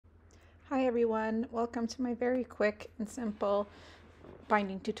Hi everyone, welcome to my very quick and simple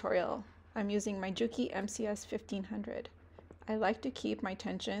binding tutorial. I'm using my Juki mcs1500. I like to keep my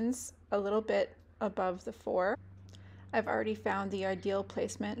tensions a little bit above the 4. I've already found the ideal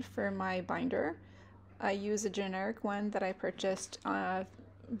placement for my binder. I use a generic one that I purchased via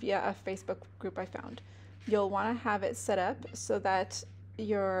a Facebook group I found. You'll want to have it set up so that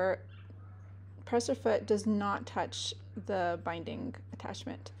your presser foot does not touch the binding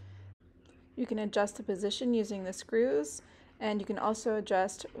attachment. You can adjust the position using the screws, and you can also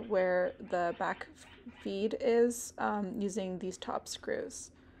adjust where the back feed is using these top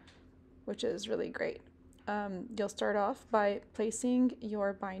screws, which is really great. You'll start off by placing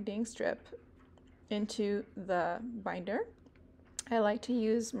your binding strip into the binder. I like to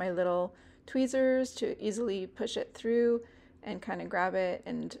use my little tweezers to easily push it through and kind of grab it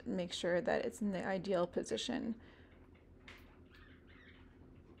and make sure that it's in the ideal position.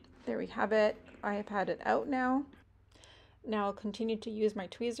 There we have it. I have had it out now. Now I'll continue to use my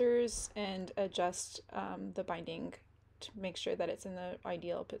tweezers and adjust the binding to make sure that it's in the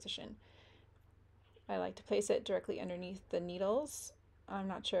ideal position. I like to place it directly underneath the needles. I'm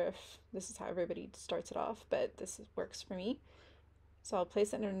not sure if this is how everybody starts it off, but this works for me. So I'll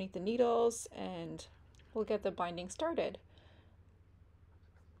place it underneath the needles and we'll get the binding started.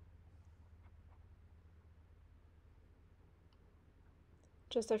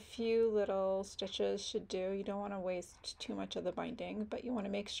 Just a few little stitches should do. You don't want to waste too much of the binding, but you want to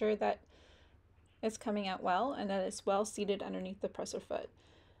make sure that it's coming out well and that it's well seated underneath the presser foot.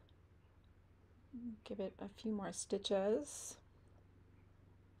 Give it a few more stitches.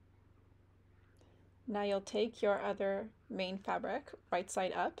 Now you'll take your other main fabric, right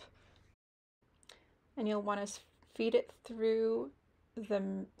side up, and you'll want to feed it through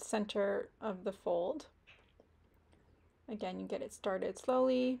the center of the fold. Again, you get it started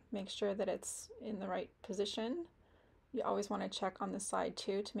slowly, make sure that it's in the right position. You always want to check on the side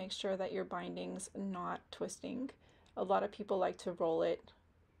too to make sure that your binding's not twisting. A lot of people like to roll it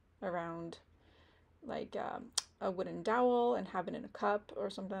around like a wooden dowel and have it in a cup or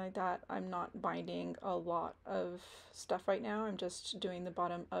something like that. I'm not binding a lot of stuff right now. I'm just doing the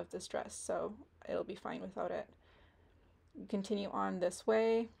bottom of this dress, so it'll be fine without it. You continue on this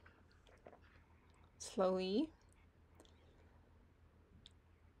way slowly.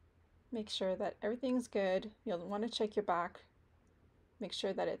 Make sure that everything's good. You'll want to check your back. Make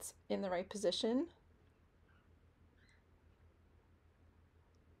sure that it's in the right position.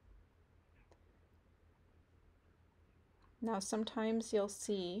 Now sometimes you'll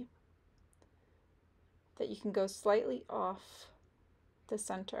see that you can go slightly off the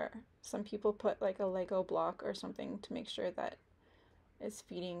center. Some people put like a Lego block or something to make sure that it's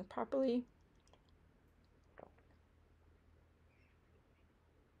feeding properly.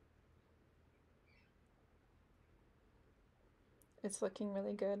 It's looking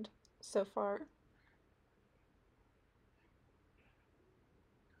really good so far.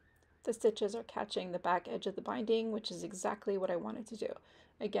 The stitches are catching the back edge of the binding, which is exactly what I wanted to do.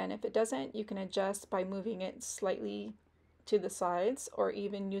 Again, if it doesn't, you can adjust by moving it slightly to the sides or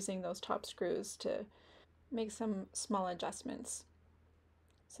even using those top screws to make some small adjustments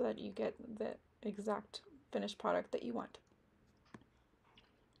so that you get the exact finished product that you want.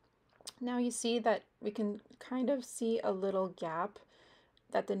 Now you see that we can kind of see a little gap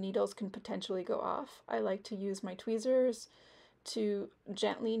that the needles can potentially go off. I like to use my tweezers to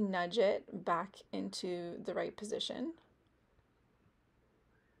gently nudge it back into the right position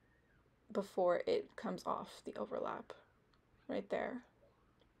before it comes off the overlap right there.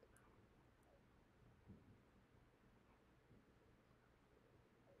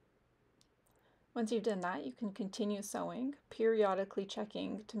 Once you've done that, you can continue sewing, periodically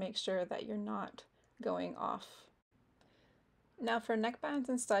checking to make sure that you're not going off. Now for neckbands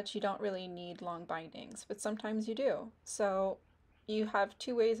and such, you don't really need long bindings, but sometimes you do. So you have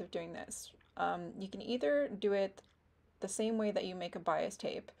two ways of doing this. You can either do it the same way that you make a bias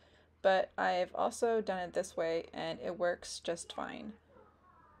tape, but I've also done it this way and it works just fine.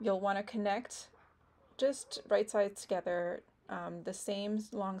 You'll want to connect just right sides together, the same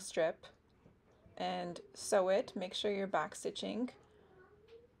long strip, and sew it. Make sure you're back stitching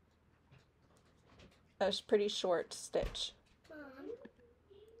a pretty short stitch.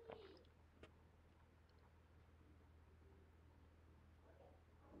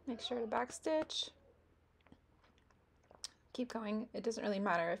 Make sure to back stitch. Keep going. It doesn't really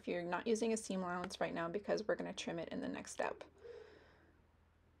matter if you're not using a seam allowance right now because we're going to trim it in the next step.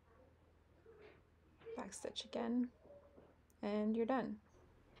 Back stitch again, and you're done.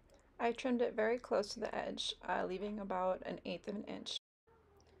 I trimmed it very close to the edge, leaving about 1/8 of an inch.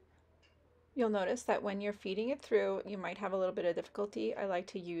 You'll notice that when you're feeding it through, you might have a little bit of difficulty. I like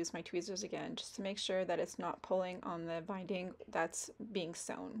to use my tweezers again just to make sure that it's not pulling on the binding that's being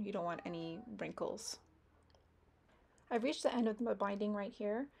sewn. You don't want any wrinkles. I've reached the end of my binding right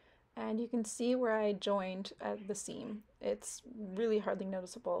here, and you can see where I joined at the seam. It's really hardly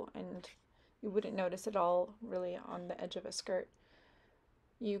noticeable, and you wouldn't notice it all really on the edge of a skirt.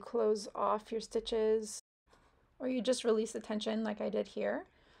 You close off your stitches, or you just release the tension like I did here.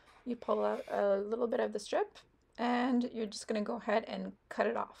 You pull out a little bit of the strip, and you're just going to go ahead and cut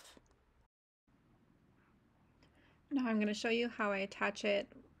it off. Now I'm going to show you how I attach it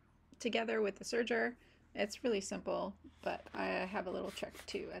together with the serger. It's really simple, but I have a little trick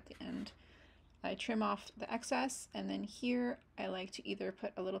too at the end. I trim off the excess, and then here I like to either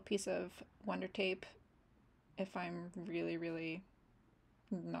put a little piece of Wonder Tape if I'm really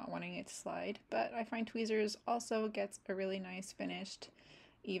not wanting it to slide, but I find tweezers also gets a really nice finished,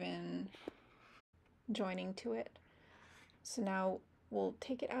 even joining to it. So now we'll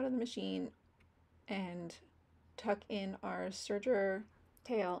take it out of the machine and tuck in our serger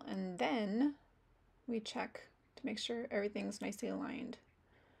tail, and then we check to make sure everything's nicely aligned.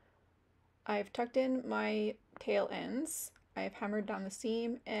 I've tucked in my tail ends, I've hammered down the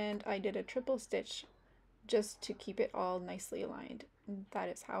seam, and I did a triple stitch just to keep it all nicely aligned. And that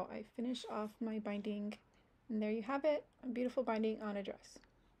is how I finish off my binding. And there you have it, a beautiful binding on a dress.